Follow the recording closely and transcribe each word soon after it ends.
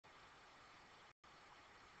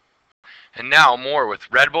And now more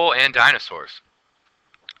with Red Bull and dinosaurs.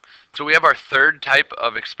 So we have our third type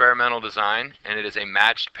of experimental design, and it is a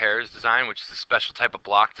matched pairs design, which is a special type of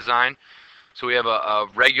block design. So we have a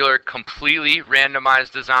regular, completely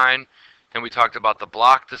randomized design, and we talked about the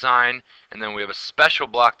block design, and then we have a special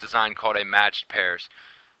block design called a matched pairs.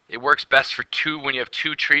 It works best for when you have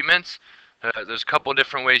two treatments. There's a couple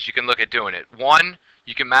different ways you can look at doing it. One,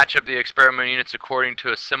 you can match up the experimental units according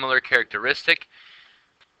to a similar characteristic,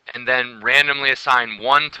 and then randomly assign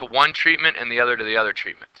one to one treatment and the other to the other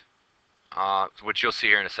treatment, which you'll see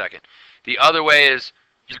here in a second. The other way is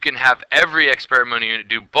you can have every experimental unit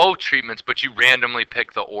do both treatments, but you randomly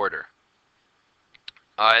pick the order.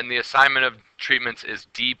 And the assignment of treatments is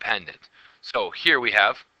dependent. So here we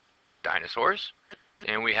have dinosaurs,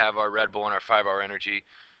 and we have our Red Bull and our 5-hour energy,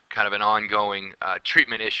 kind of an ongoing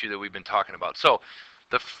treatment issue that we've been talking about. So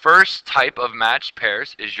the first type of matched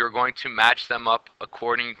pairs is you're going to match them up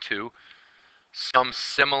according to some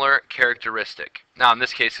similar characteristic. Now in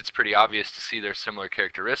this case it's pretty obvious to see their similar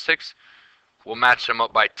characteristics. We'll match them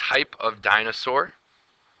up by type of dinosaur.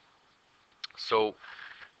 So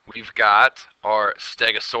we've got our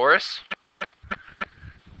Stegosaurus,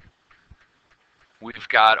 we've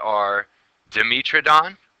got our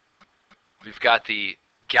Dimetrodon, we've got the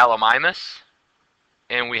Gallimimus,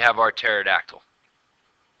 and we have our Pterodactyl.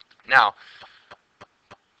 Now,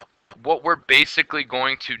 what we're basically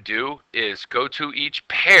going to do is go to each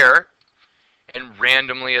pair and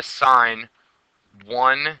randomly assign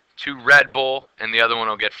one to Red Bull, and the other one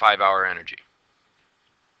will get 5-hour energy.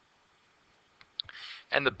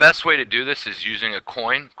 And the best way to do this is using a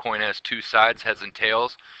coin. Coin has two sides, heads and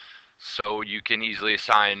tails, so you can easily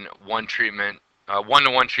assign one treatment, one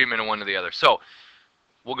to one treatment and one to the other. So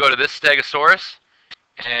we'll go to this Stegosaurus,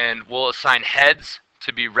 and we'll assign heads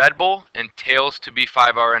to be Red Bull and tails to be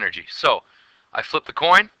 5-hour energy. So I flip the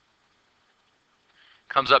coin,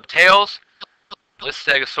 comes up tails, this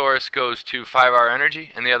Stegosaurus goes to 5-hour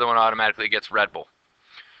energy, and the other one automatically gets Red Bull.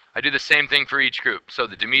 I do the same thing for each group. So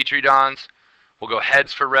the Dimetrodons will go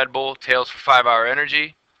heads for Red Bull, tails for 5-hour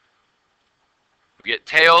energy. We get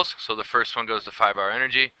tails, so the first one goes to 5-hour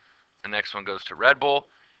energy, the next one goes to Red Bull,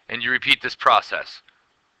 and you repeat this process.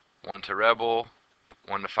 One to Red Bull,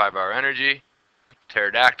 one to 5-hour energy,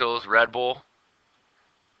 Pterodactyls, Red Bull,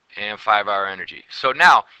 and 5-hour energy. So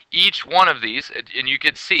now each one of these, and you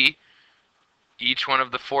can see each one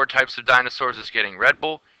of the 4 types of dinosaurs is getting Red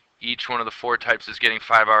Bull, each one of the 4 types is getting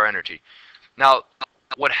 5-hour energy. Now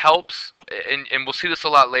what helps, and we'll see this a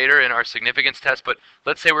lot later in our significance test, but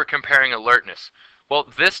let's say we're comparing alertness. Well,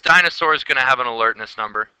 this dinosaur is going to have an alertness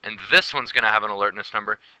number, and this one's going to have an alertness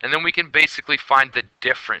number, and then we can basically find the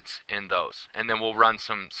difference in those, and then we'll run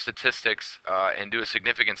some statistics and do a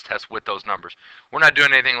significance test with those numbers. We're not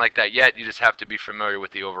doing anything like that yet. You just have to be familiar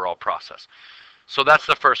with the overall process. So that's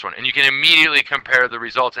the first one, and you can immediately compare the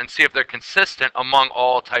results and see if they're consistent among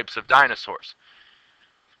all types of dinosaurs.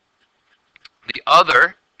 The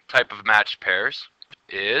other type of matched pairs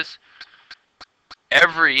is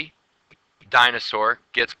every dinosaur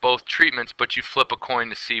gets both treatments, but you flip a coin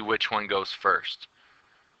to see which one goes first.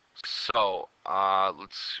 So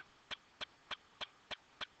let's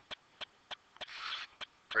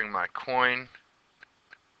bring my coin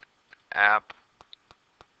app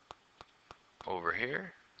over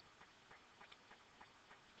here.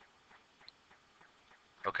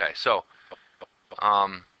 Okay, so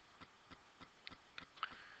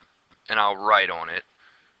and I'll write on it.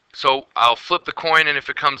 So I'll flip the coin, and if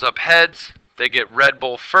it comes up heads, they get Red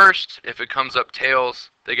Bull first. If it comes up tails,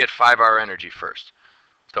 they get 5-hour energy first.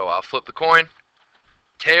 So I'll flip the coin,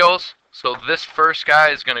 tails, so this first guy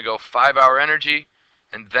is going to go 5-hour energy,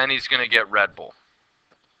 and then he's going to get Red Bull.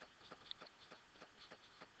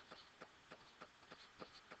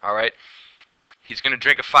 Alright, he's going to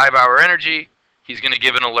drink a 5-hour energy, he's going to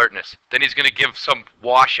give an alertness. Then he's going to give some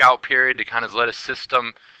washout period to kind of let his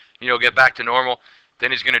system, get back to normal.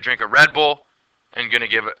 Then he's going to drink a Red Bull and going to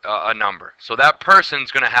give a number. So that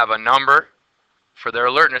person's going to have a number for their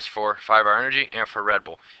alertness for 5-hour energy and for Red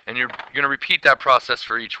Bull. And you're going to repeat that process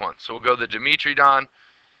for each one. So we'll go to the Dimetrodon.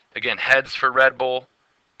 Again, heads for Red Bull,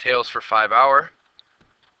 tails for 5-hour.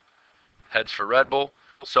 Heads for Red Bull.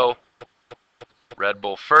 So Red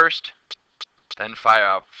Bull first, then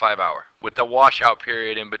 5-hour. With the washout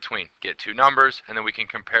period in between. Get 2 numbers, and then we can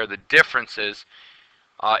compare the differences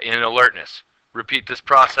in alertness. Repeat this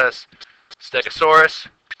process. Stegosaurus,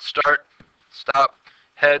 start, stop,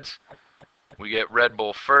 heads. We get Red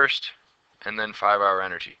Bull first, and then 5-hour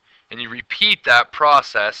energy. And you repeat that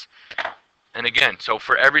process, and again, so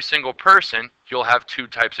for every single person, you'll have 2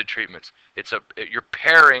 types of treatments. You're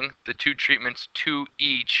pairing the 2 treatments to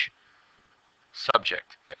each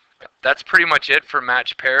subject. That's pretty much it for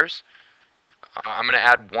matched pairs. I'm going to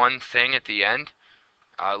add one thing at the end,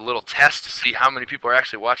 a little test to see how many people are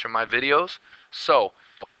actually watching my videos. So,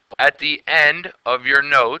 at the end of your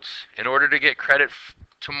notes, in order to get credit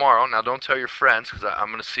tomorrow, now don't tell your friends because I'm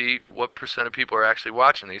going to see what percent of people are actually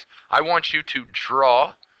watching these. I want you to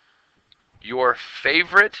draw your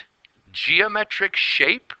favorite geometric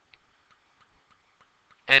shape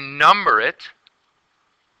and number it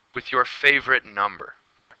with your favorite number.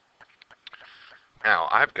 Now,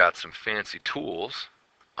 I've got some fancy tools.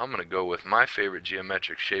 I'm going to go with my favorite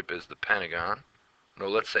geometric shape is the pentagon. No,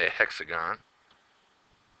 let's say a hexagon.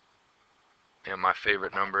 And my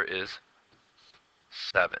favorite number is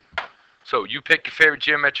 7. So you pick your favorite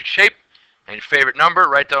geometric shape and your favorite number,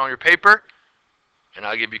 write that on your paper, and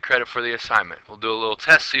I'll give you credit for the assignment. We'll do a little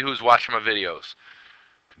test, see who's watching my videos.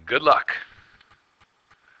 Good luck.